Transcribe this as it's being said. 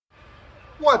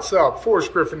What's up?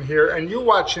 Forrest Griffin here, and you're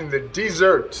watching the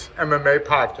Desert MMA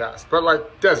podcast, but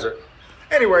like desert.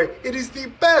 Anyway, it is the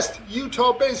best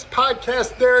Utah-based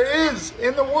podcast there is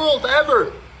in the world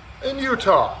ever in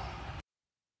Utah.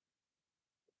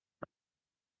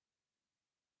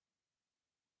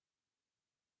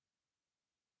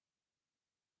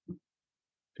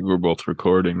 We're both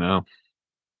recording now.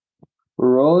 We're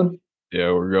rolling?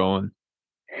 Yeah, we're going.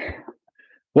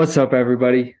 What's up,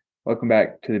 everybody? Welcome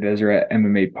back to the Deseret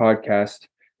MMA podcast,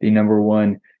 the number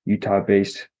one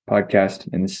Utah-based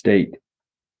podcast in the state.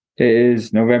 It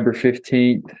is November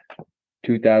 15th,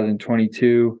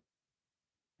 2022.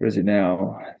 What is it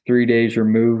now? 3 days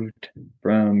removed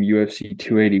from UFC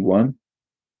 281.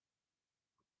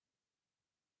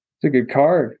 It's a good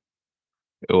card.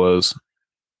 It was.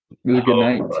 It was a good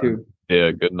night, too.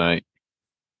 Yeah, good night.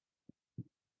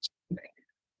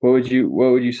 What would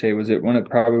you say? Was it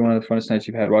probably one of the funnest nights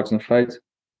you've had watching the fights?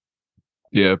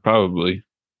 Yeah, probably.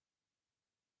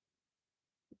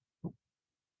 It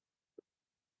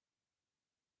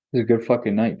was a good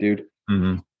fucking night, dude.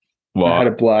 Mm-hmm. Well, I had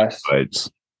a blast.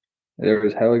 Fights. There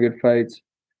was hella good fights.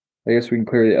 I guess we can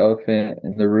clear the elephant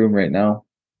in the room right now.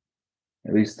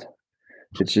 At least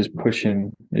it's just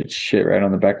pushing its shit right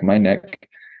on the back of my neck.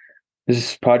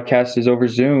 This podcast is over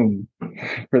Zoom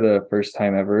for the first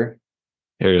time ever.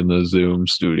 Here in the Zoom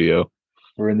studio.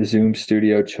 We're in the Zoom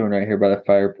studio chilling right here by the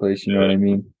fireplace. You know what I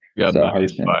mean? Got that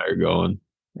nice fire going.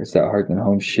 It's that Hearth and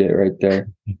Home shit right there.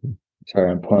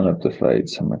 Sorry, I'm pulling up the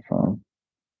fights on my phone.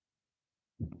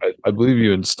 I believe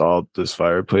you installed this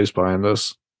fireplace behind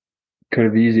us. Could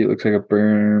have easy. It looks like a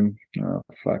berm. Oh,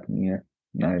 fuck me.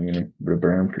 Not even a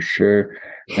berm for sure.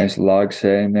 Nice log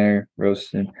set in there.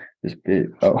 Roasting. This bit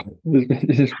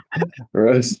is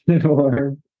roasting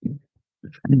warm.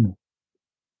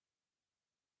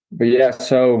 But yeah,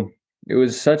 so it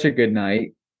was such a good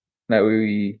night that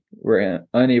we were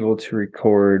unable to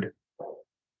record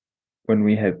when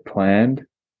we had planned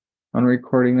on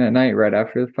recording that night right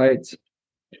after the fights.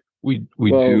 We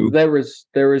do. There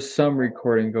was some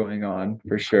recording going on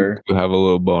for sure. We'll have a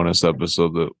little bonus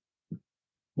episode that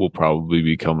will probably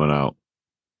be coming out.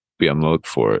 Be on the look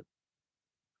for it.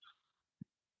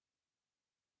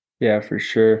 Yeah, for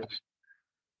sure.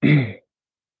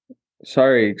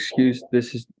 Sorry, excuse.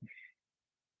 This is.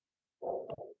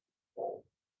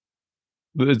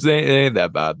 It ain't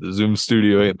that bad. The Zoom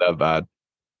studio ain't that bad.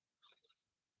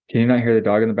 Can you not hear the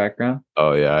dog in the background?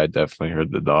 Oh yeah, I definitely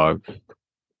heard the dog.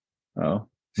 Oh,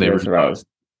 neighbor's dog's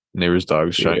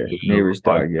trying to get neighbor's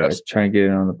dog. Yeah, trying to get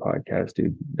in on the podcast,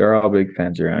 dude. They're all big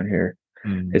fans around here.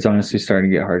 It's honestly starting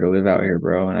to get hard to live out here,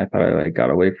 bro. And I thought I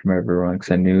got away from everyone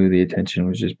because I knew the attention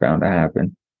was just bound to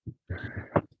happen.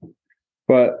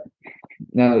 But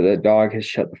now that the dog has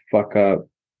shut the fuck up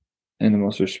in the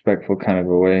most respectful kind of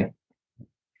a way,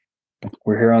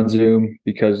 we're here on Zoom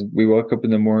because we woke up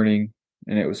in the morning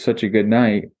and it was such a good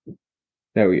night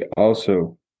that we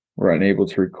also were unable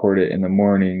to record it in the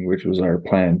morning, which was our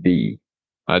plan B.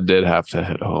 I did have to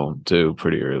head home too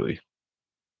pretty early.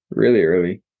 Really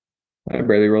early. I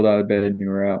barely rolled out of bed and you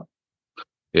were out.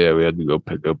 Yeah, we had to go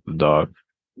pick up the dog.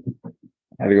 I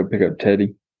had to go pick up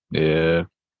Teddy. Yeah.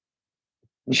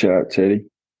 Shout out Teddy.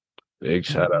 Big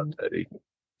shout out Teddy.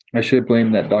 I should have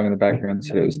blamed that dog in the background and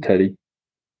said it was Teddy.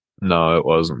 No, it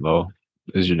wasn't though.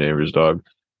 It's your neighbor's dog.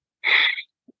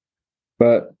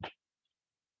 But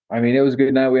I mean, it was a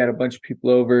good night. We had a bunch of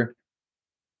people over.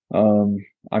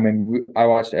 I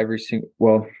watched every single.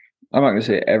 Well, I'm not gonna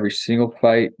say every single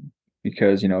fight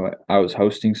because I was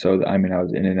hosting, so I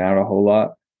was in and out a whole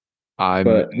lot.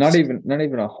 Not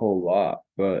even a whole lot,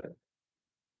 but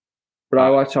I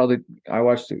watched a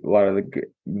lot of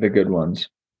the good ones.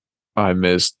 I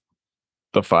missed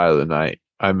the fight of the night.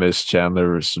 I missed Chandler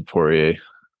versus Poirier.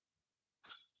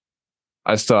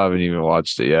 I still haven't even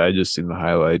watched it yet. I just seen the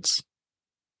highlights.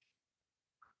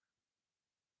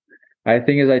 I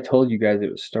think as I told you guys,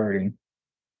 it was starting.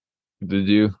 Did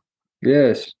you?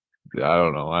 Yes. I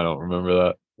don't know. I don't remember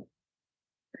that.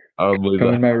 I don't believe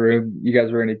in my room. You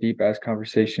guys were in a deep ass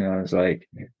conversation. I was like,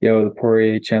 "Yo, the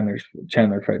Poirier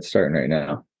Chandler fight's starting right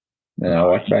now." Then I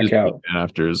walked back out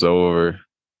after it's over.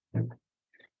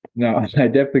 No, I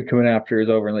definitely come in after it's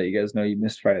over and let you guys know you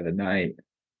missed fight of the night.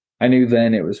 I knew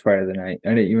then it was fight of the night.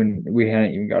 We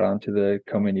hadn't even got onto the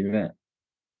co-main event.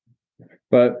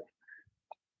 But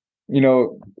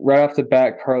right off the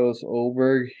bat, Carlos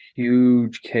Ulberg,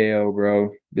 huge KO,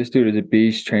 bro. This dude is a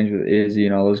beast. Trains with Izzy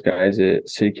and all those guys at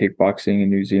City Kickboxing in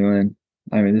New Zealand.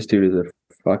 I mean, this dude is a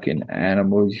fucking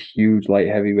animal. He's huge, light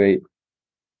heavyweight. It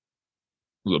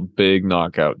was a big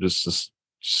knockout just to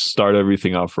start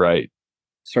everything off right.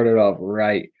 Started off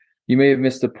right. You may have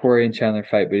missed the Poirier and Chandler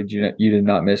fight, but you did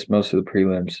not miss most of the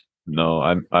prelims. No,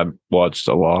 I watched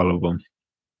a lot of them.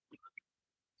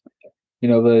 You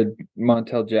know, the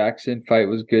Montel Jackson fight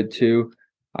was good too.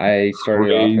 I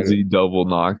started Crazy double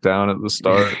knockdown at the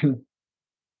start.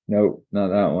 Nope, not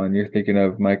that one. You're thinking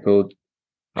of Michael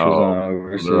Trizano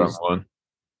versus the wrong one.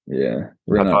 Yeah,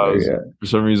 we're not there yet. For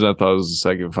some reason, I thought it was the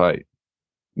second fight.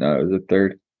 No, it was the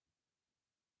third.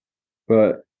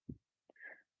 But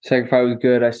second fight was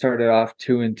good. I started off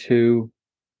 2-2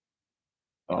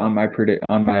 on my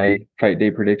fight day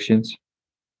predictions.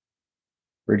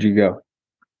 Where'd you go?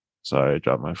 Sorry, I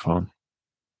dropped my phone.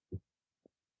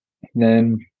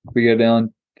 Then we go down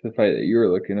to the fight that you were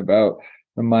looking about,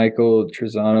 the Michael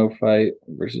Trizano fight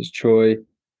versus Choi.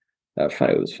 That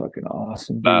fight was fucking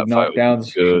awesome. Dude. That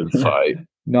knockdowns, was a good fight.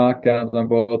 Knockdowns on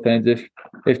both ends.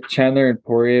 If Chandler and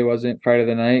Poirier wasn't fight of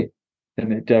the night,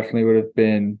 then it definitely would have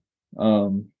been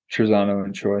Trizano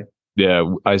and Choi. Yeah,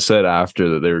 I said after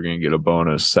that they were going to get a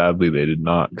bonus. Sadly, they did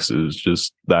not because it was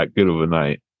just that good of a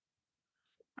night.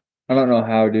 I don't know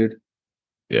how, dude.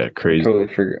 Yeah, crazy. I totally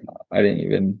forgot. I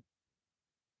didn't.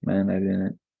 I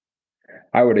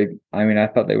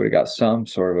thought they would have got some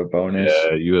sort of a bonus.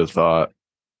 Yeah, you would have thought.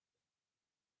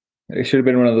 It should have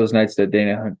been one of those nights that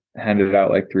Dana handed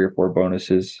out like 3 or 4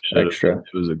 bonuses extra.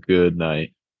 It was a good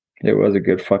night. It was a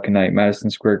good fucking night. Madison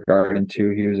Square Garden, too.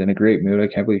 He was in a great mood. I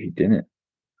can't believe he didn't.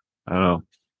 I know.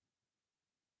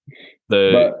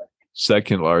 The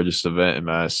second largest event in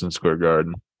Madison Square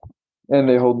Garden. And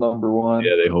they hold number 1.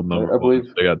 Yeah, they hold number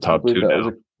 1. They got top 2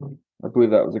 now. I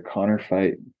believe that was a Connor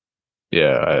fight.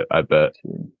 Yeah, I bet.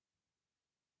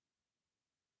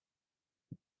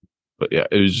 But yeah,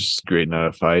 it was just a great night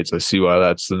of fights. I see why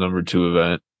that's the number 2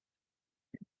 event.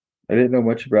 I didn't know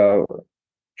much about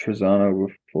Trizano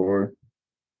before.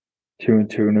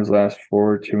 2-2 in his last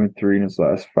 4, 2-3 in his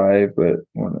last 5. But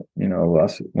one of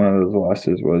those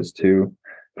losses was to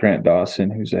Grant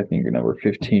Dawson, who's I think number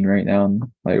 15 right now in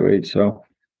lightweight. So,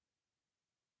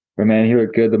 but man, he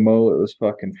looked good. The mullet was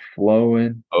fucking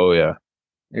flowing. Oh yeah,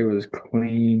 it was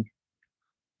clean,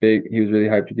 big. He was really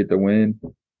hyped to get the win.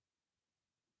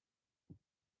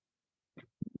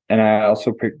 And I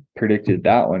also predicted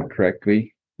that one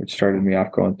correctly, which started me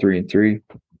off going 3-3.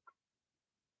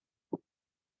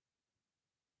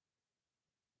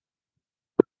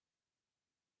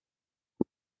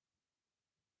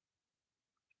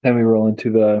 Then we roll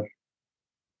into the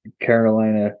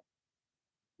Carolina.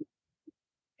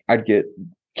 I'd get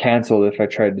canceled if I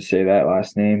tried to say that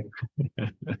last name.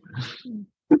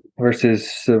 Versus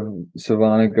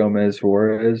Savannah Gomez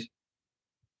Juarez.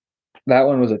 That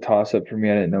one was a toss-up for me.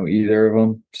 I didn't know either of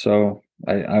them. So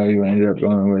I ended up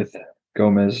going with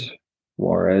Gomez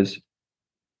Juarez.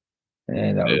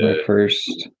 And that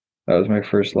was my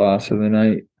first loss of the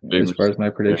night as far as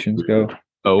my predictions go.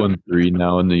 0-3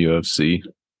 now in the UFC.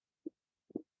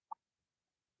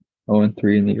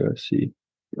 0-3 in the UFC.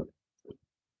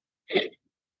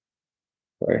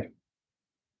 Sorry.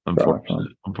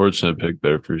 Unfortunate pick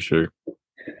there for sure.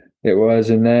 It was.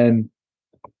 And then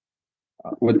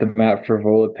with the Matt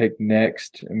Frevola pick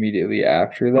next, immediately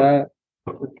after that,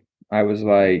 I was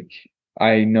like,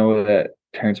 I know that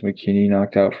Terrence McKinney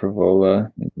knocked out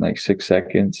Frevola in like 6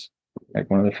 seconds, like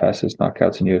one of the fastest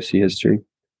knockouts in UFC history.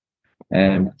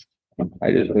 And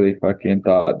I just really fucking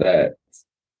thought that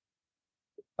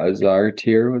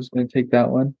Azar-Tier was going to take that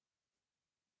one.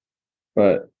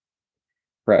 But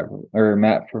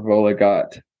Matt Frevola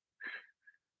got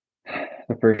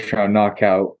the first round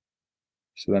knockout.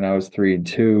 So then I was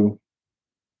 3-2.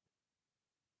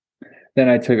 Then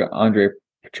I took Andre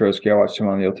Petroski. I watched him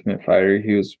on The Ultimate Fighter.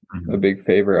 He was a big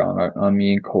favorite on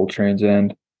me and Coltrane's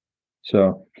end.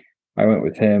 So I went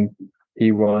with him.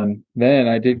 He won. Then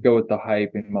I did go with the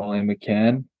hype in Molly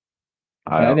McCann.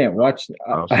 I didn't watch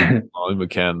Molly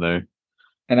McCann there.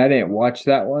 And I didn't watch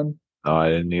that one. No, I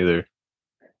didn't either.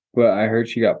 But I heard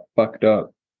she got fucked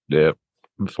up. Yep.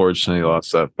 Unfortunately,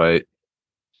 lost that fight.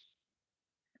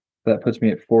 That puts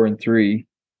me at 4-3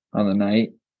 on the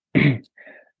night.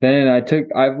 Then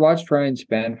I've watched Ryan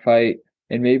Spann fight,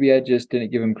 and maybe I just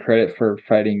didn't give him credit for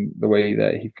fighting the way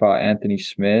that he fought Anthony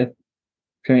Smith.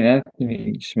 I mean,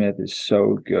 Anthony Smith is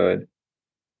so good.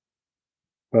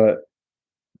 But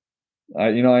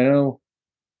I know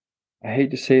I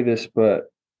hate to say this,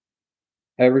 but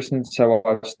ever since I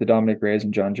watched the Dominic Reyes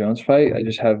and John Jones fight, I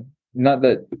just have not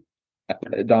that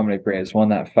Dominic Reyes won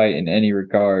that fight in any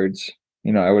regards.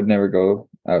 I would never go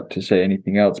out to say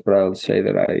anything else, but I would say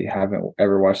that I haven't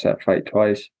ever watched that fight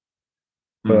twice.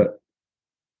 But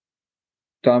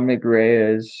Dominic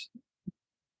Reyes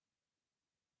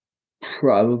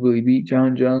probably beat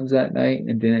John Jones that night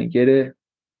and didn't get it.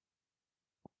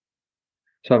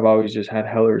 So I've always just had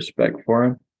hella respect for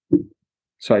him.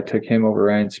 So I took him over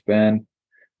Ryan Spann.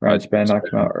 Ryan Spann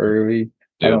knocked him out early.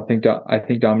 Yeah. I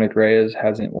think Dominic Reyes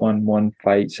hasn't won one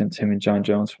fight since him and John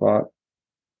Jones fought.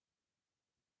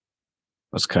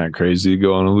 That's kind of crazy to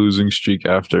go on a losing streak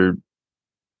after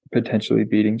Potentially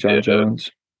beating John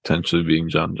Jones. potentially being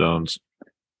John Jones.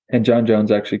 And John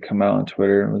Jones actually come out on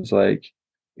Twitter and was like,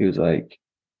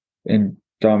 in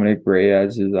Dominic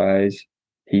Reyes' eyes,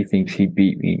 he thinks he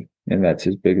beat me, and that's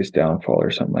his biggest downfall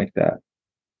or something like that.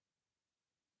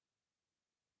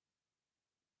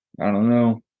 I don't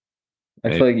know. I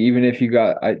feel like even if you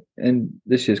got, and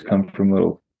this just comes from a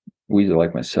little weasel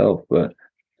like myself, but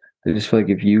I just feel like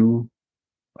if you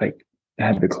like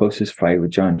had the closest fight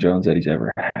with John Jones that he's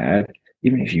ever had,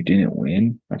 even if you didn't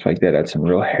win, I feel like that adds some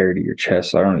real hair to your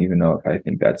chest. So I don't even know if I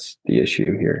think that's the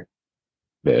issue here.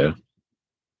 Yeah.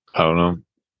 I don't know.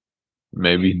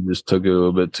 Maybe he just took it a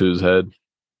little bit to his head.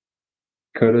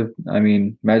 Could have. I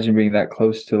mean, imagine being that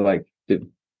close to like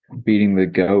beating the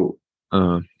GOAT.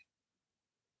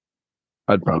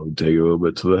 I'd probably take it a little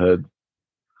bit to the head.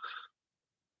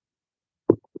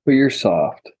 But you're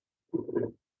soft.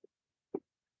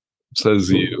 Says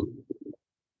you.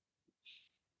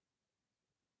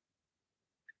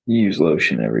 You use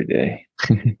lotion every day.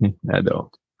 I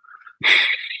don't.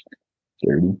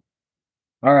 Dirty.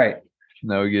 All right.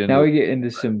 Now we get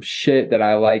into some shit that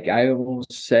I like. I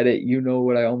almost said it. You know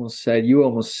what I almost said. You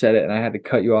almost said it, and I had to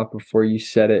cut you off before you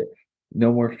said it.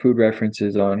 No more food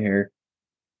references on here.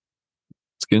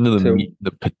 Let's get into the meat,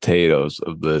 the potatoes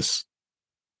of this.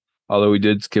 Although we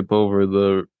did skip over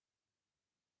the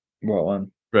what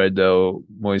one? Rydell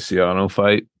Moisiano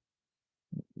fight.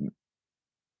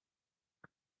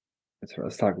 That's what I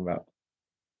was talking about.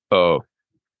 Oh,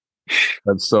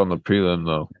 that's still on the prelim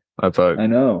though. I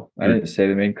know. I didn't say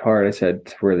the main card. I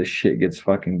said where the shit gets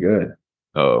fucking good.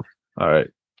 Oh, all right.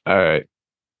 I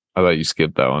thought you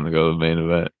skipped that one to go to the main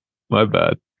event. My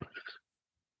bad.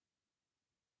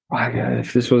 My God,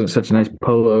 if this wasn't such a nice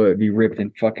polo, it'd be ripped in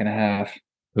fucking half.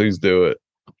 Please do it.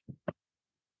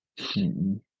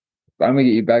 I'm gonna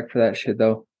get you back for that shit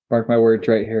though. Mark my words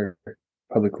right here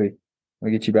publicly. I'm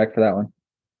gonna get you back for that one.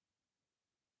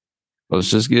 Let's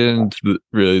just get into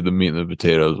really the meat and the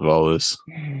potatoes of all this.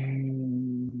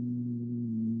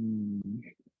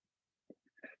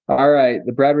 All right,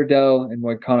 the Brad Riddell and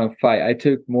Moicano fight. I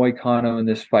took Moicano in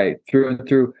this fight through and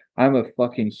through. I'm a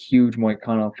fucking huge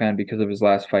Moicano fan because of his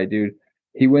last fight, dude.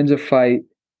 He wins a fight.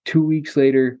 2 weeks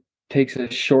later, takes a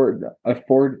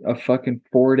fucking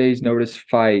 4 days notice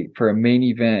fight for a main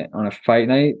event on a fight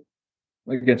night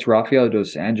against Rafael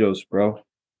dos Anjos, bro.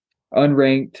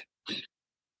 Unranked,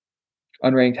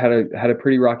 had a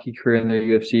pretty rocky career in the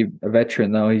UFC. A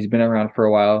veteran though, he's been around for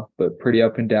a while, but pretty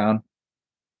up and down.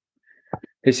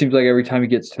 It seems like every time he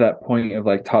gets to that point of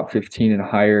like top 15 and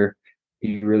higher,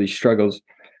 he really struggles.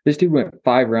 This dude went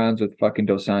 5 rounds with fucking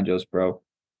Dos Anjos, bro.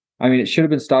 I mean, it should have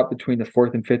been stopped between the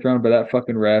 4th and 5th round, but that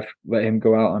fucking ref let him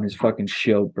go out on his fucking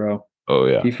shield, bro. Oh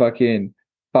yeah. He fucking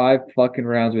 5 fucking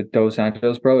rounds with Dos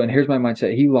Anjos, bro. And here's my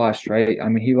mindset. He lost, right? I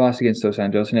mean, he lost against Dos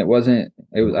Anjos, and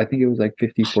I think it was like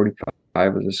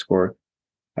 50-45 was the score.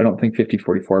 I don't think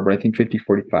 50-44, but I think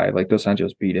 50-45. Like Dos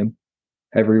Anjos beat him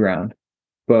every round.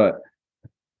 But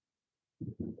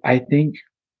I think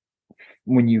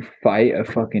when you fight a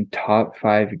fucking top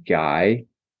 5 guy,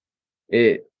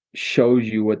 it shows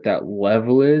you what that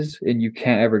level is, and you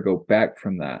can't ever go back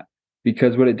from that.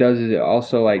 Because what it does is it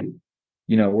also, like,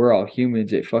 you know, we're all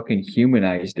humans. It fucking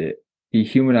humanized it. He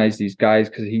humanized these guys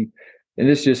because and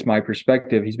this is just my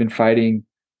perspective, he's been fighting.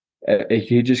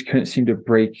 He just couldn't seem to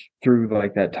break through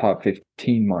like that top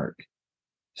 15 mark.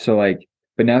 So like,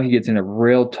 but now he gets in a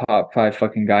real top 5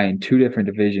 fucking guy in 2 different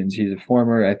divisions. He's a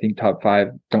former, I think, top 5,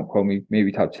 don't quote me,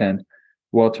 maybe top 10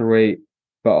 welterweight,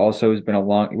 but also was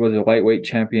a lightweight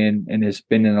champion and has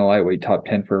been in the lightweight top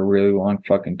 10 for a really long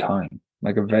fucking time,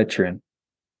 like a veteran.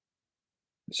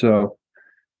 So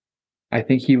I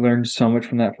think he learned so much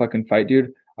from that fucking fight,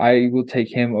 dude. I will take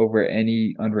him over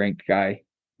any unranked guy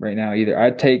right now. Either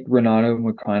I'd take Renato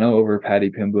Moicano over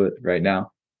Paddy Pimblett right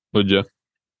now. Would you?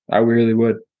 I really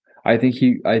would. I think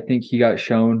he got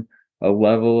shown a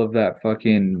level of that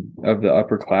fucking of the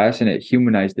upper class, and it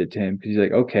humanized it to him because he's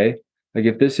like, okay, like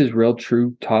if this is real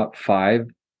true top 5,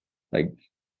 like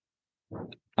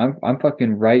I'm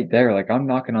fucking right there. Like I'm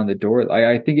knocking on the door.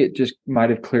 I think it just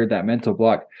might have cleared that mental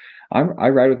block. I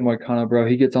ride with Moicano, bro.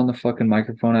 He gets on the fucking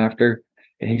microphone after,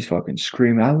 and he's fucking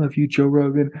screaming, "I love you, Joe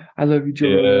Rogan. I love you, Joe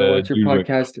Rogan. I watch your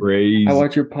podcast. I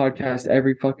watch your podcast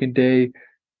every fucking day."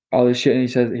 All this shit,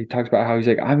 and he talks about how he's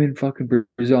like, "I'm in fucking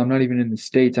Brazil. I'm not even in the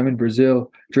States. I'm in Brazil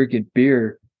drinking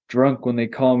beer, drunk when they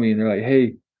call me and they're like,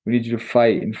 "Hey, we need you to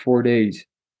fight in 4 days."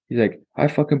 He's like, "I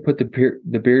fucking put the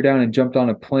beer down and jumped on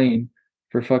a plane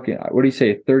for fucking what do you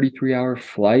say, a 33-hour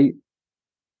flight?"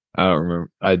 I don't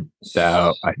remember. I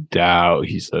doubt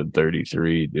he said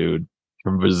 33, dude.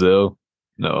 From Brazil?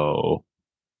 No.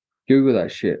 Google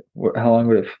that shit. How long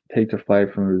would it take to fly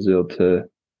from Brazil to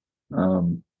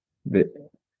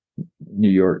New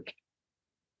York?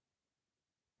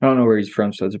 I don't know where he's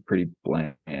from, so it's a pretty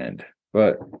bland.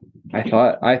 But I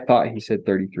thought he said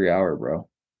 33-hour, bro.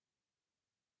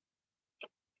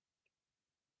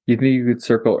 You think you could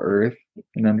circle Earth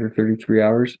in under 33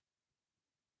 hours?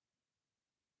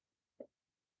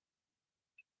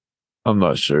 I'm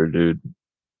not sure, dude.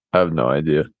 I have no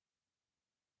idea.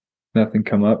 Nothing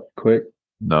come up quick?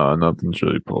 No, nothing's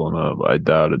really pulling up. I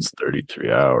doubt it's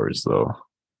 33 hours, though.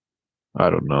 I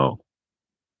don't know.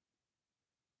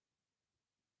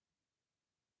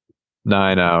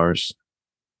 9 hours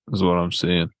is what I'm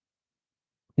seeing.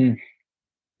 I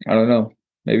don't know.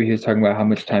 Maybe he was talking about how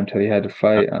much time till he had to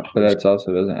fight, but that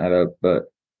also doesn't add up. But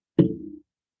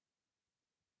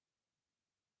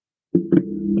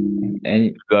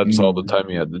that's all the time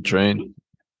he had to train.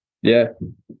 Yeah,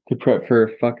 to prep for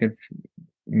a fucking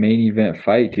main event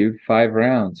fight, dude. 5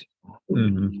 rounds.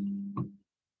 Mm-hmm.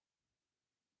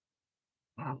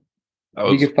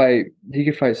 He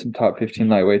could fight some top 15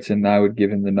 lightweights, and I would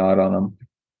give him the nod on him.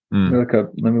 Let me look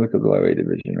up the lightweight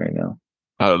division right now.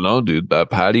 I don't know, dude. That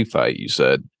Patty fight you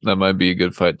said, that might be a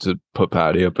good fight to put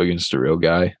Patty up against a real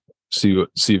guy. See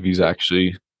if he's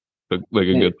actually like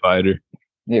a good fighter.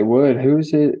 It would. Who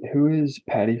is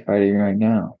Patty fighting right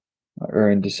now?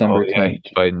 Or in December? Yeah, he's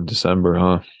fighting in December,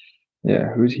 huh?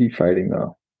 Yeah, who's he fighting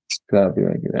though? That'll be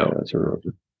like, that's a real.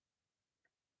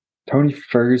 Tony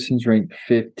Ferguson's ranked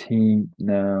 15th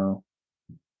now.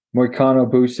 Moicano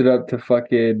boosted up to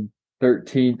fucking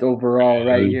 13th overall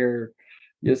right here.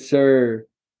 Yes, sir.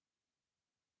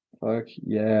 Fuck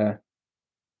yeah.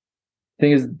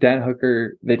 Thing is, Dan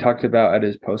Hooker, they talked about at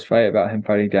his post fight about him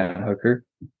fighting Dan Hooker.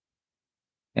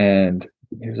 And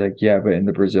he was like, yeah, but in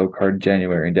the Brazil card in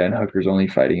January, and Dan Hooker's only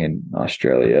fighting in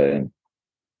Australia in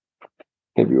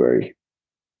February.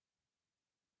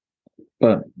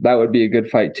 But that would be a good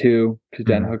fight too, because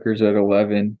Dan Hooker's at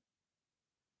 11.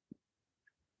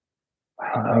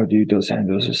 I don't know, dude. Dos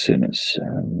Anjos is sitting at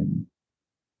 7.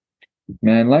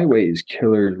 Man, lightweight is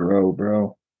killer's row,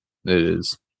 bro. It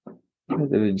is.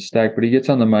 They're stacked, but he gets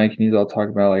on the mic and he's all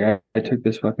talking about like, I took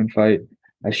this fucking fight.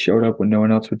 I showed up when no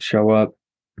one else would show up.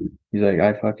 He's like,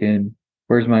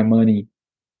 where's my money?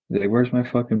 He's like, where's my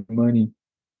fucking money?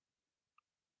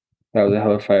 That was a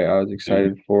hell of a fight I was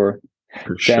excited for.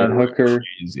 Dan Hooker.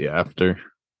 Easy after.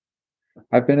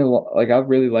 I've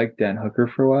really liked Dan Hooker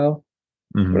for a while.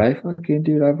 Mm-hmm. But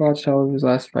I've watched all of his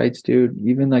last fights, dude.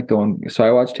 Even like so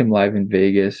I watched him live in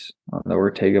Vegas on the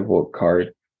Ortega Volk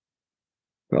card.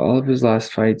 But all of his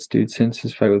last fights, dude, since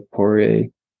his fight with Poirier,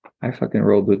 I fucking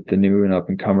rolled with the new and up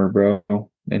and comer, bro.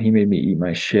 And he made me eat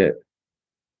my shit.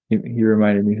 He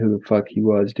reminded me who the fuck he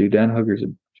was, dude. Dan Hooker's a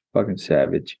fucking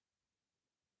savage.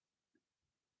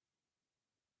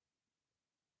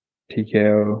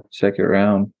 TKO, second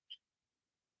round.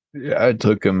 Yeah, I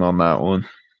took him on that one.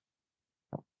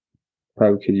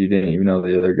 Probably because you didn't even know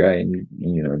the other guy and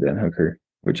you know Dan Hooker,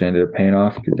 which ended up paying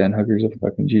off because Dan Hooker's a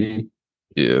fucking G.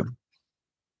 Yeah.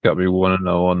 Got me 1-0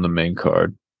 on the main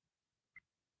card.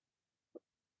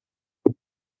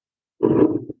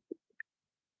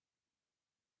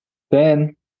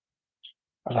 Then,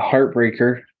 the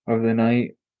heartbreaker of the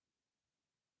night,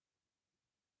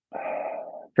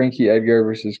 Frankie Edgar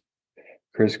versus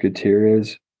Chris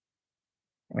Gutierrez.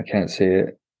 I can't say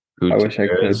it. Gutierrez, I wish I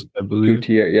could. I believe.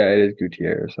 Gutierrez, yeah, it is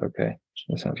Gutierrez. Okay,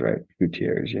 that sounds right.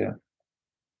 Gutierrez, yeah.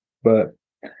 But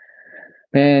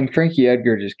man, Frankie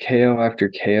Edgar just KO after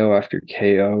KO after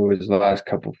KO his last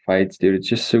couple fights, dude. It's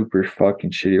just super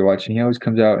fucking shitty to watch. And he always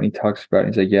comes out and he talks about it.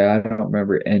 He's like, yeah, I don't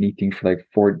remember anything for like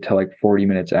 40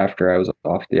 minutes after I was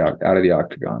out of the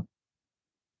octagon.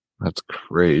 That's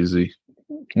crazy.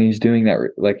 And he's doing that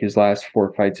like his last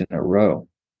 4 fights in a row.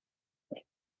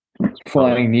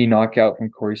 Flying knee knockout from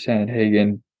Corey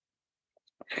Sandhagen.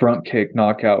 Front kick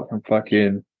knockout from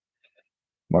fucking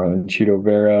Marlon Chito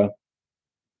Vera.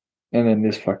 And then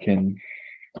this fucking,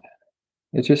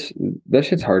 it's just, that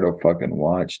shit's hard to fucking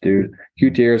watch, dude.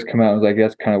 Gutierrez come out and was like,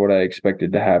 that's kind of what I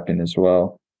expected to happen as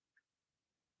well.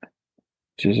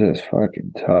 Just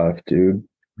fucking tough, dude.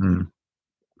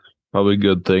 Probably a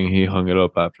good thing he hung it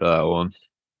up after that one.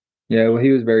 Yeah, well,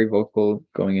 he was very vocal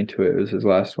going into it. It was his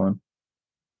last one.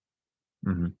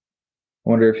 Mm-hmm. I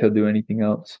wonder if he'll do anything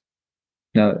else.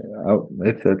 Now,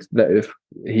 if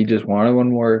he just wanted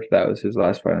one more, if that was his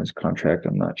last fight on his contract,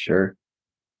 I'm not sure.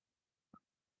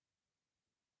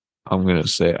 I'm gonna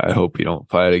say I hope he don't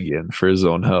fight again for his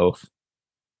own health.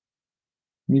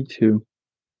 Me too.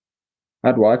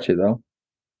 I'd watch it though.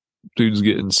 Dude's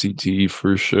getting CTE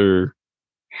for sure.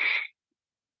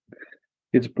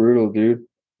 It's brutal, dude.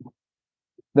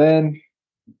 Then,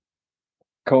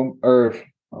 I almost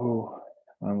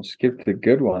skipped the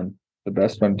good one, the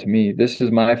best one to me. This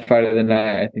is my fight of the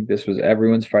night. I think this was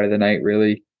everyone's fight of the night,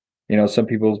 really. Some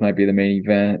people's might be the main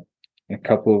event. A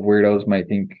couple of weirdos might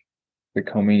think the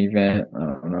co-main event. I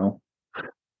don't know.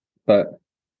 But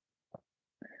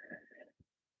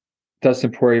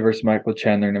Dustin Poirier versus Michael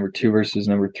Chandler, number 2 versus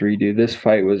number 3, dude. This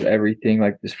fight was everything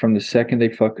like this. From the second they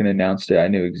fucking announced it, I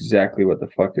knew exactly what the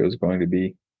fuck it was going to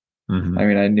be. Mm-hmm. I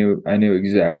mean, I knew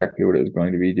exactly what it was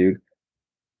going to be, dude.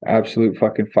 Absolute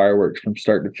fucking fireworks from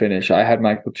start to finish. I had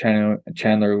Michael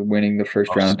Chandler winning the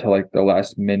first round till like the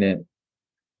last minute.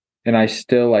 And I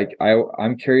still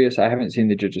I'm curious. I haven't seen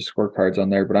the judges' scorecards on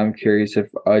there, but I'm curious if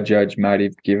a judge might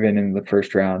have given him the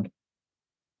first round.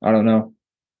 I don't know.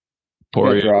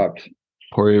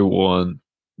 Poirier won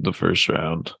the first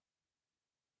round.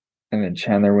 And then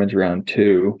Chandler wins round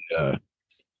 2. Yeah.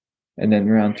 And then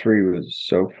round 3 was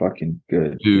so fucking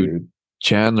good, dude.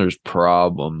 Chandler's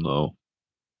problem, though,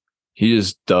 he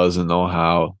just doesn't know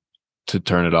how to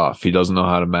turn it off. He doesn't know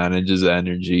how to manage his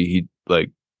energy.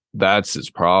 That's his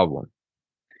problem.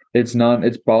 It's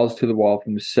balls to the wall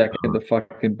from the second the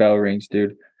fucking bell rings,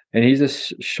 dude. And he's a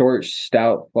short,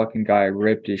 stout fucking guy,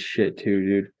 ripped as shit too,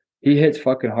 dude. He hits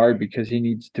fucking hard because he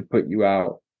needs to put you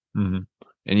out. Mm-hmm.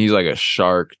 And he's like a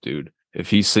shark, dude. If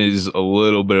he sees a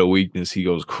little bit of weakness, he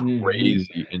goes crazy.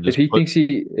 Mm-hmm. And just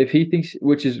if he thinks,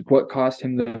 which is what cost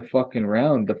him the fucking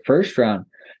round, the first round,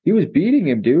 he was beating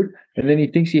him, dude. And then he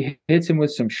thinks he hits him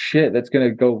with some shit that's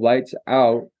gonna go lights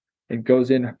out and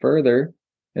goes in further.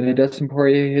 And then Dustin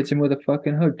Poirier hits him with a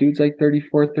fucking hook. Dude's like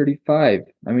 34, 35.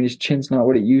 I mean, his chin's not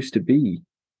what it used to be.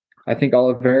 I think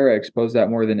Oliveira exposed that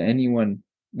more than anyone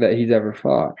that he's ever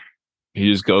fought. He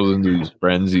just goes into these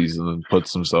frenzies and then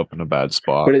puts himself in a bad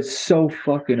spot. But it's so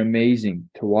fucking amazing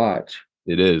to watch.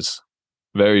 It is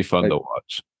very fun to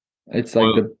watch. It's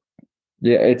like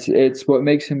it's what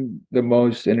makes him the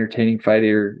most entertaining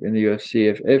fighter in the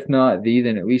UFC. If not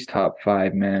then at least top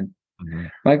 5, man. Mm-hmm.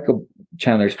 Michael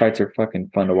Chandler's fights are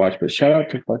fucking fun to watch, but shout out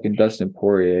to fucking Dustin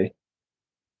Poirier.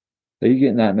 Are you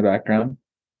getting that in the background?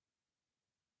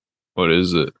 What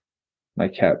is it? My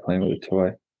cat playing with a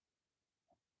toy.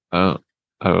 I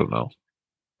don't know.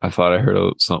 I thought I heard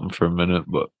something for a minute,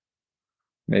 but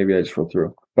maybe I just rolled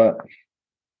through. But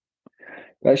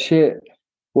that shit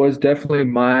was definitely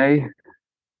my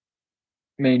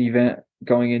main event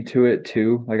going into it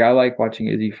too. Like, I like watching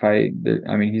Izzy fight.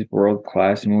 I mean, he's world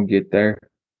class, and we'll get there.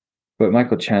 But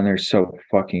Michael Chandler is so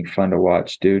fucking fun to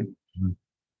watch, dude. Mm-hmm.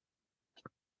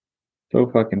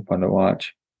 So fucking fun to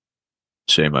watch.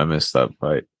 Shame I missed that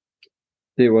fight.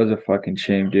 It was a fucking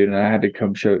shame, dude. And I had to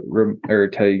come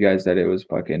tell you guys that it was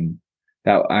fucking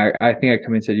that. I think I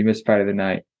come in and said you missed fight of the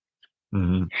night.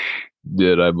 Mm-hmm.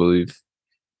 Did I believe?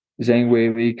 Zhang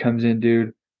Weili comes in,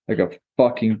 dude, like a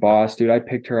fucking boss, dude. I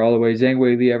picked her all the way. Zhang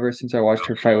Weili, ever since I watched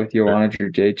her fight with Joanna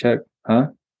Jędrzejczyk, huh?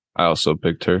 I also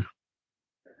picked her.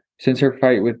 Since her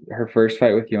first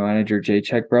fight with Joanna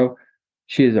Jędrzejczyk, bro,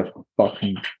 she is a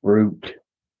fucking brute.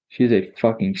 She is a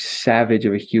fucking savage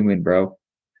of a human, bro.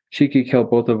 She could kill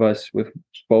both of us with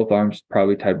both arms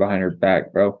probably tied behind her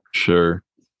back, bro. Sure.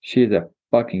 She is a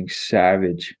fucking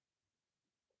savage.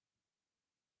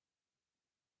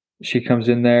 She comes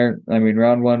in there. I mean,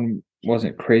 round 1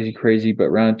 wasn't crazy, but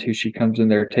round 2, she comes in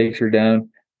there, takes her down,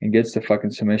 and gets the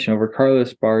fucking submission over Carla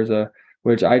Esparza,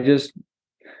 which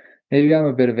maybe I'm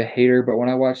a bit of a hater, but when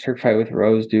I watched her fight with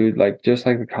Rose, dude, like, just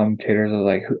like the commentators, I was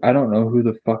like, I don't know who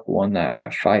the fuck won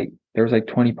that fight. There was like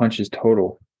 20 punches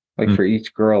total, like for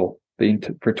each girl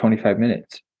for 25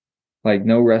 minutes. Like,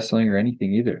 no wrestling or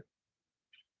anything either.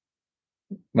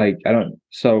 Like,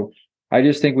 so I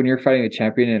just think when you're fighting a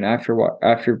champion, and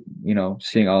after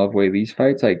seeing all of Weili's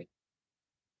fights, like,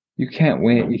 you can't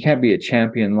win. You can't be a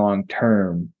champion long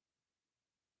term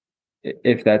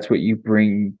if that's what you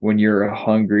bring when you're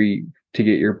hungry to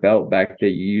get your belt back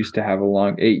that you used to have a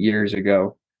long 8 years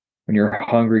ago. When you're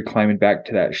hungry climbing back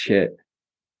to that shit,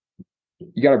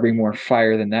 you got to bring more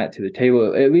fire than that to the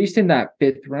table, at least in that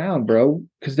 5th round, bro.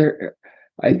 Because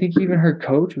I think even her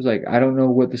coach was like, I don't know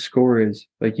what the score is.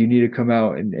 Like, you need to come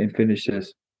out and finish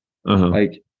this. Uh-huh.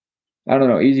 Like, I don't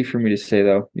know. Easy for me to say,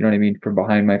 though. You know what I mean? From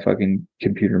behind my fucking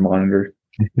computer monitor.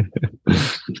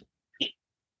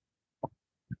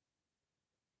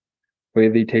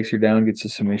 Whaley takes her down, gets a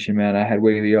submission, man. I had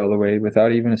Whaley all the way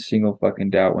without even a single fucking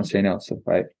doubt once they announced the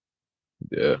fight.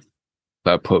 Yeah.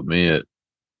 That put me at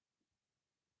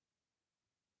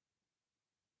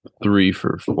 3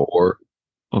 for 4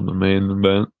 on the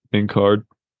main card.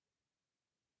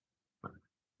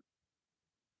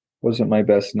 Wasn't my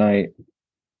best night.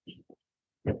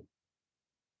 I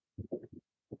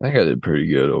think I did pretty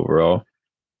good overall.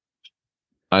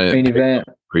 I Main didn't pick event.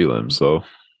 prelims, so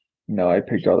No, I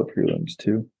picked all the prelims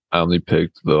too. I only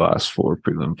picked the last 4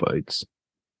 prelim fights.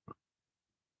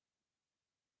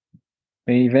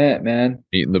 Main event, man.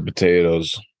 Eating the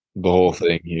potatoes, the whole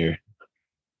thing here.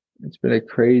 It's been a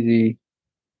crazy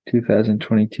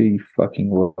 2022, you fucking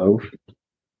loaf.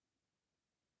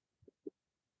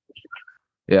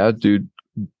 Yeah, dude.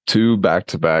 2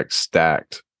 back-to-back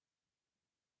stacked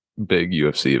big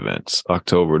UFC events.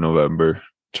 October, November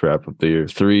to wrap up the year.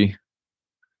 3.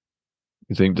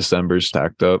 You think December's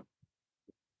stacked up?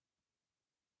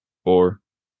 4.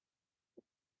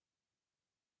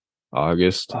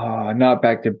 August. Oh, not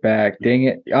back to back. Dang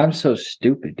it. I'm so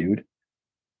stupid, dude.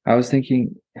 I was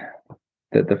thinking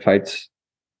that the fights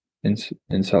in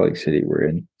Salt Lake City were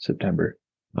in September.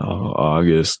 Oh,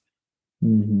 August.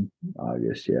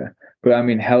 August, yeah. But I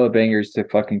mean, hella bangers to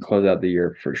fucking close out the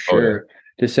year for sure. yeah.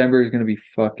 December is going to be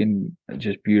fucking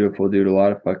just beautiful, dude. A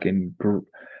lot of fucking.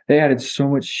 They added so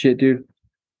much shit, dude.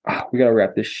 We got to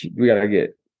wrap this. We got to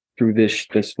get through this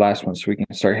last one so we can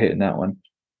start hitting that one.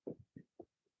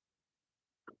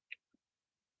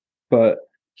 But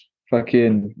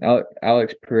fucking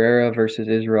Alex Pereira versus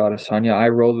Israel Adesanya. I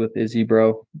rolled with Izzy,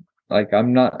 bro. Like,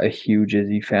 I'm not a huge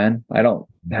Izzy fan. I don't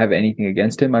have anything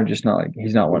against him. I'm just not like,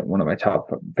 he's not one of my top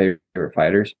favorite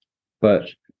fighters. But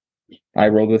I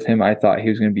rolled with him. I thought he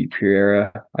was going to beat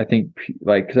Pereira. I think,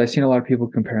 like, because I've seen a lot of people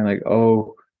comparing, like,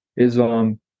 oh,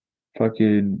 Islam,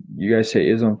 fucking, you guys say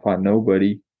Islam fought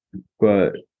nobody,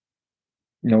 but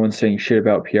no one's saying shit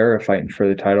about Pereira fighting for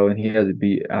the title, and he hasn't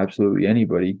beat absolutely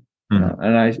anybody.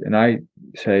 And I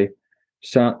say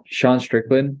Sean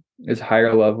Strickland is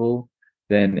higher level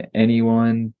than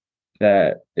anyone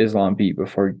that Islam beat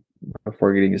before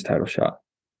getting his title shot.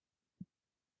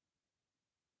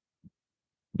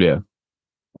 Yeah.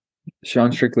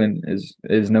 Sean Strickland is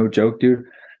no joke, dude.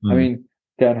 I mean,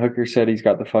 Dan Hooker said he's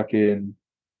got the fucking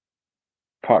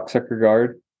cocksucker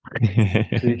guard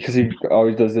because he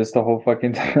always does this the whole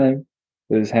fucking time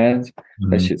with his hands.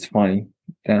 That shit's funny.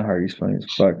 Dan Hardy's funny as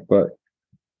fuck, but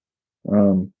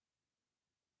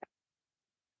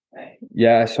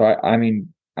yeah. So I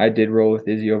mean, I did roll with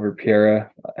Izzy over Pereira.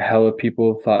 Hella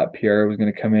people thought Pereira was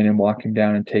going to come in and walk him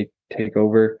down and take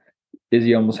over.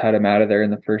 Izzy almost had him out of there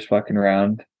in the first fucking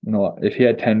round. If he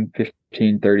had 10,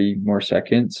 15, 30 more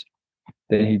seconds,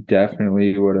 then he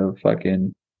definitely would have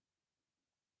fucking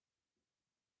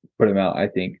put him out, I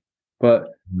think. But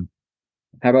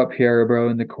how about Pereira, bro,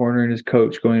 in the corner and his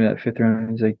coach going to that 5th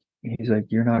round? He's like,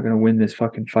 you're not going to win this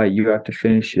fucking fight. You have to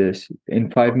finish this. In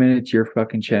 5 minutes, you're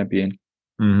fucking champion.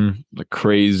 A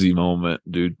crazy moment,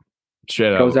 dude.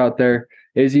 Straight Goes out there.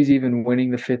 Izzy's even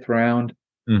winning the 5th round.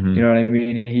 You know what I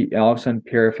mean? He all of a sudden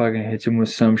Pereira fucking hits him with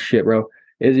some shit, bro.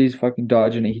 Izzy's fucking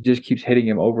dodging it. He just keeps hitting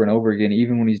him over and over again.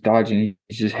 Even when he's dodging,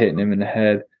 he's just hitting him in the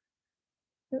head.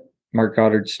 Mark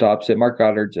Goddard stops it. Mark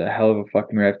Goddard's a hell of a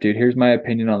fucking ref, dude. Here's my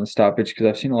opinion on the stoppage, because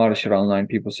I've seen a lot of shit online,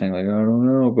 people saying, like, I don't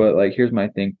know. But, like, here's my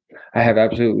thing. I have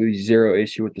absolutely zero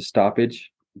issue with the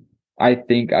stoppage. I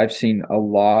think I've seen a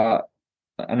lot,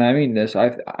 and I mean this,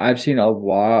 I've seen a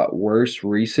lot worse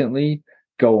recently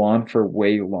go on for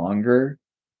way longer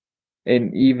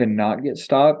and even not get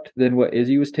stopped than what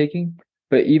Izzy was taking.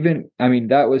 But even, I mean,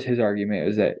 that was his argument,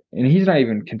 is that, and he's not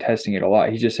even contesting it a lot.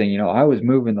 He's just saying, I was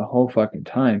moving the whole fucking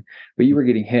time, but you were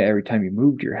getting hit every time you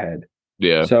moved your head.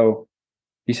 Yeah. So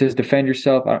he says, defend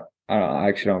yourself. I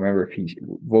actually don't remember if he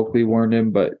vocally warned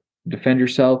him, but defend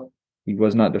yourself. He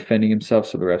was not defending himself,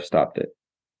 so the ref stopped it.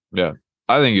 Yeah.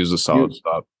 I think it was a solid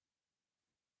stop.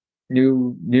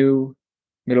 New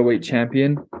middleweight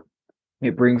champion.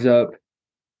 It brings up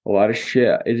a lot of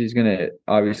shit. Izzy's going to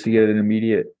obviously get an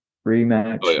immediate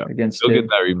rematch against him. He'll get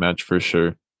that rematch for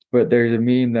sure. But there's a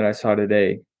meme that I saw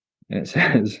today, and it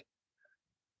says,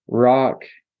 Rock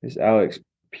is Alex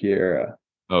Pereira.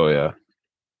 Oh, yeah.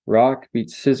 Rock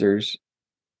beats Scissors.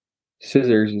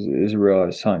 Scissors is Israel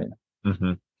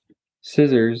Adesanya.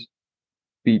 Scissors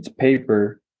beats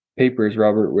Paper. Paper is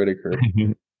Robert Whittaker.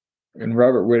 And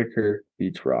Robert Whittaker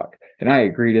beats Rock. And I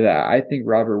agree to that. I think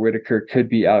Robert Whittaker could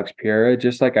beat Alex Pereira,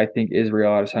 just like I think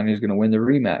Israel Adesanya is going to win the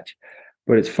rematch.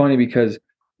 But it's funny because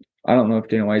I don't know if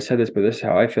Dana White said this, but this is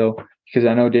how I feel. Because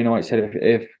I know Dana White said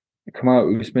if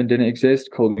Kamaru Usman didn't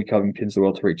exist, Colby Covington's the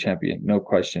welterweight champion. No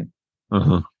question.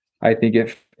 Uh-huh. I think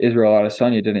if Israel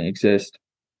Adesanya didn't exist,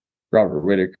 Robert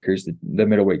Whittaker's the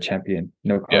middleweight champion.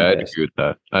 No Yeah, I'd contest. agree with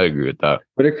that. I agree with that.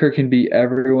 Whittaker can beat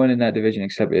everyone in that division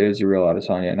except Israel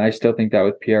Adesanya, and I still think that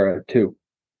with Piera too.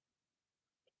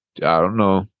 Yeah, I don't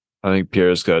know. I think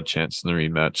Pierre's got a chance in the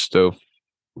rematch still.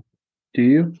 Do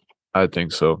you? I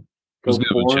think so. Go As good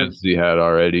of a 4 chance as he had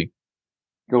already.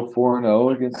 Go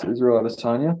 4-0 against Israel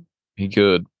Adesanya? He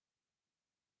could.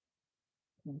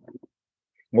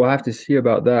 We'll have to see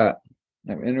about that.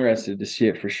 I'm interested to see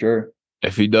it for sure.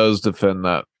 If he does defend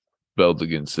that belt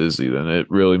against Izzy, then it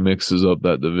really mixes up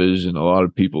that division. A lot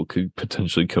of people could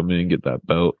potentially come in and get that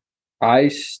belt. I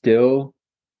still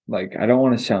I don't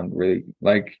want to sound really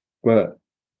but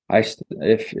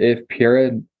if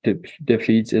Piera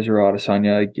defeats Israel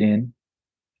Adesanya again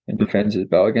and defends his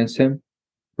belt against him,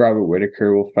 Robert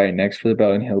Whittaker will fight next for the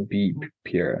belt and he'll beat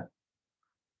Piera.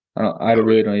 I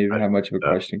really don't even have much of a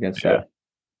question against that.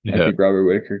 Yeah. I think Robert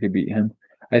Whittaker could beat him.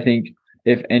 I think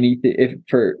if anything,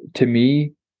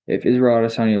 if Israel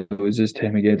Adesanya loses to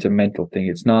him again, it's a mental thing.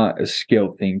 It's not a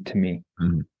skill thing to me.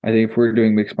 Mhm. I think if we're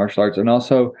doing mixed martial arts, and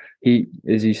also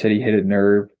as he said, he hit a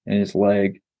nerve in his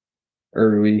leg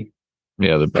early.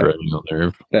 Yeah, the perennial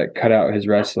nerve that cut out his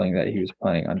wrestling that he was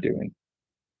planning on doing.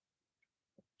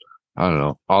 I don't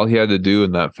know. All he had to do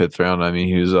in that 5th round, I mean,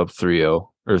 he was up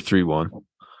 3-0 or 3-1.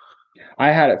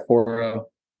 I had it 4-0.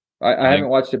 I haven't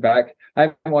watched it back.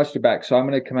 So I'm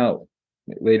gonna come out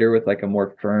later with a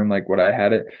more firm what I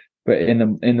had it. But in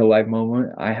the live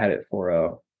moment, I had it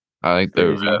 4-0. I think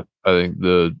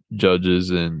the judges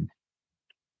and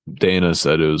Dana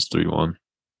said it was 3-1.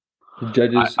 The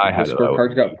judges, I had the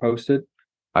scorecards got posted.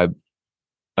 I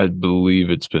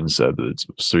believe it's been said that it's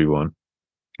 3-1.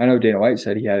 I know Dana White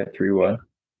said he had it 3-1,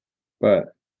 but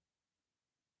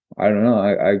I don't know.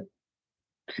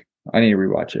 I need to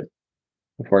rewatch it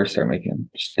before I start making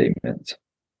statements.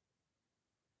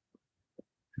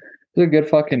 It was a good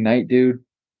fucking night, dude.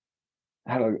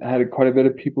 I had quite a bit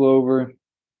of people over.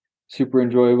 Super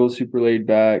enjoyable, super laid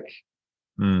back.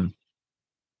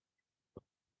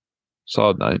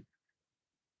 Solid night.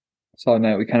 Solid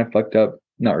night. We kind of fucked up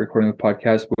not recording the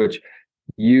podcast, which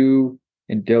you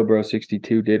and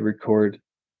Dilbro62 did record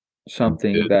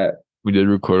something that we did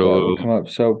record a little. Will come up.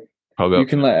 So probably you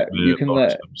can let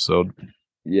episode.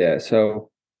 Yeah, so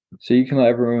you can let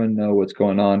everyone know what's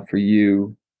going on for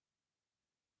you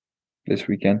this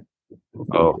weekend.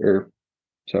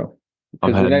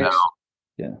 I'm heading out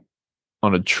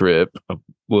on a trip, a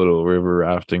little river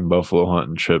rafting, buffalo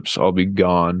hunting trips. I'll be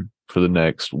gone for the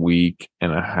next week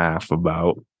and a half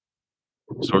about.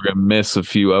 So we're going to miss a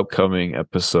few upcoming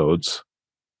episodes.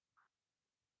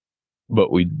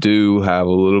 But we do have a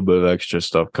little bit of extra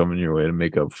stuff coming your way to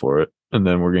make up for it. And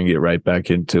then we're going to get right back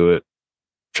into it.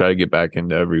 Try to get back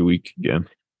into every week again.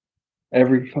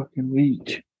 Every fucking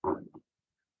week.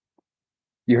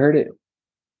 You heard it.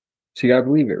 So you got to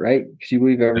believe it, right? Because you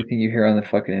believe everything you hear on the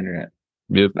fucking internet.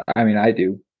 Yep. I mean, I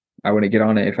do. I wouldn't get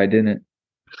on it if I didn't.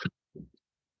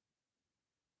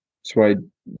 So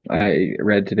I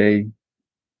read today.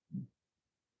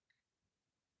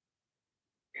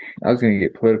 I was going to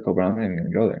get political, but I'm not even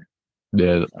going to go there.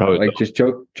 Yeah, probably just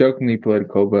jokingly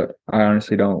political, but I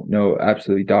honestly don't know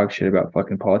absolutely dog shit about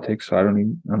fucking politics, so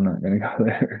I'm not going to go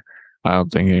there. I don't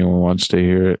think anyone wants to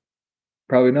hear it.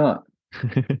 Probably not.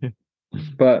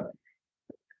 But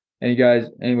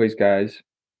anyways, guys,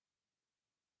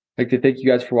 I'd like to thank you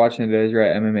guys for watching the Desert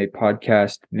Rat MMA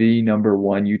podcast, the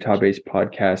 #1 Utah-based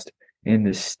podcast in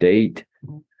the state.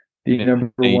 The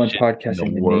 #1 podcast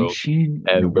in the nation,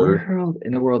 in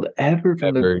the world ever,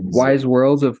 from the wise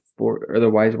words of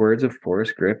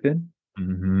Forrest Griffin.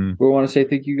 Mm-hmm. We want to say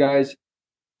thank you guys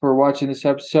for watching this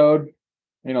episode.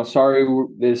 Sorry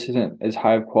this isn't as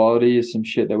high of quality as some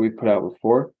shit that we put out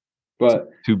before, but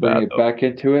too bad. Bring it back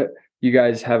into it. You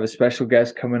guys have a special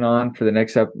guest coming on for the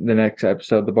next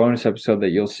episode, the bonus episode that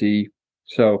you'll see.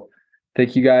 So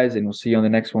thank you guys, and we'll see you on the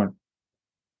next one.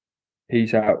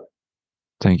 Peace out.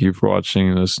 Thank you for watching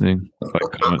and listening.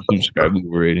 Like, comment, subscribe, leave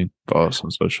a rating, follow us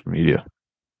on social media.